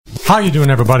How you doing,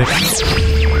 everybody?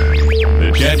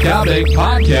 The Chet Coppock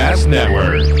Podcast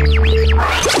Network.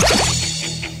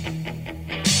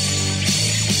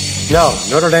 No,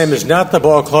 Notre Dame is not the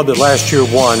ball club that last year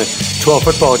won 12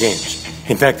 football games.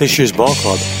 In fact, this year's ball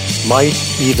club might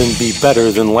even be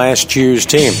better than last year's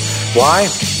team. Why?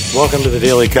 Welcome to the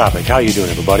Daily Coppock. How you doing,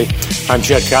 everybody? I'm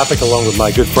Chet Coppock, along with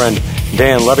my good friend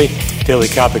Dan Levy. Daily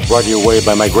Coppock brought your way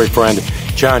by my great friend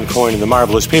John Coyne and the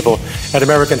marvelous people at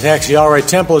American Taxi. All right,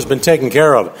 Temple has been taken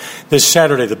care of. This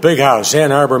Saturday, the Big House,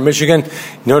 Ann Arbor, Michigan.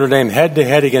 Notre Dame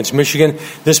head-to-head against Michigan.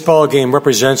 This ball game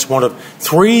represents one of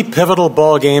three pivotal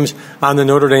ball games on the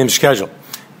Notre Dame schedule.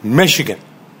 Michigan,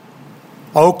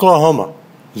 Oklahoma,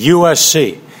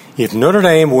 USC. If Notre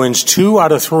Dame wins 2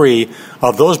 out of 3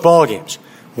 of those ball games,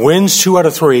 wins 2 out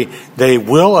of 3, they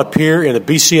will appear in a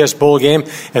BCS bowl game.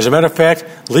 As a matter of fact,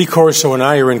 Lee Corso and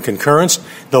I are in concurrence.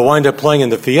 They'll wind up playing in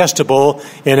the Fiesta Bowl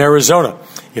in Arizona.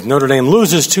 If Notre Dame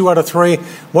loses 2 out of 3,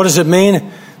 what does it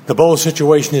mean? The bowl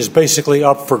situation is basically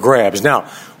up for grabs. Now,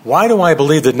 why do I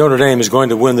believe that Notre Dame is going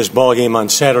to win this ball game on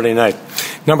Saturday night?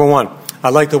 Number one, I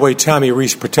like the way Tommy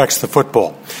Rees protects the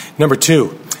football. Number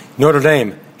two, Notre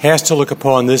Dame has to look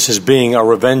upon this as being a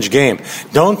revenge game.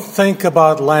 Don't think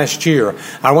about last year.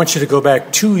 I want you to go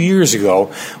back 2 years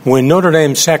ago when Notre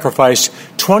Dame sacrificed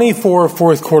 24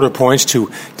 fourth-quarter points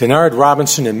to Denard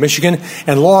Robinson in Michigan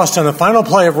and lost on the final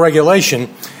play of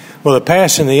regulation with a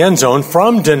pass in the end zone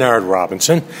from Denard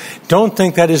Robinson. Don't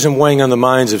think that isn't weighing on the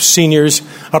minds of seniors,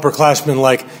 upperclassmen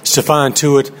like Stephon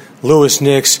Tuitt, Lewis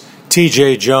Nix,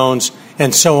 T.J. Jones,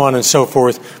 and so on and so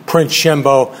forth. Prince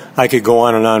Shembo, I could go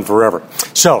on and on forever.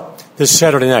 So, this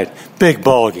Saturday night, big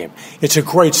ball game. It's a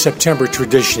great September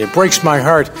tradition. It breaks my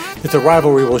heart that the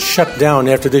rivalry will shut down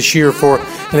after this year for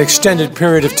an extended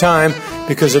period of time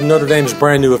because of Notre Dame's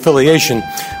brand new affiliation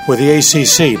with the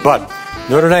ACC. But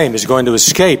Notre Dame is going to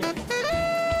escape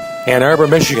Ann Arbor,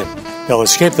 Michigan. They'll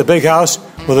escape the Big House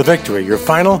with a victory. Your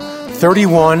final,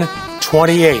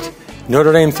 31-28.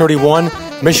 Notre Dame 31,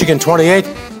 Michigan 28.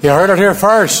 You heard it here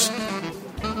first.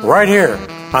 Right here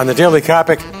on the Daily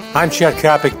Coppock. I'm Chet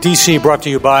Coppock, D.C., brought to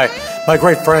you by my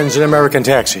great friends at American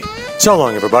Taxi. So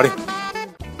long, everybody.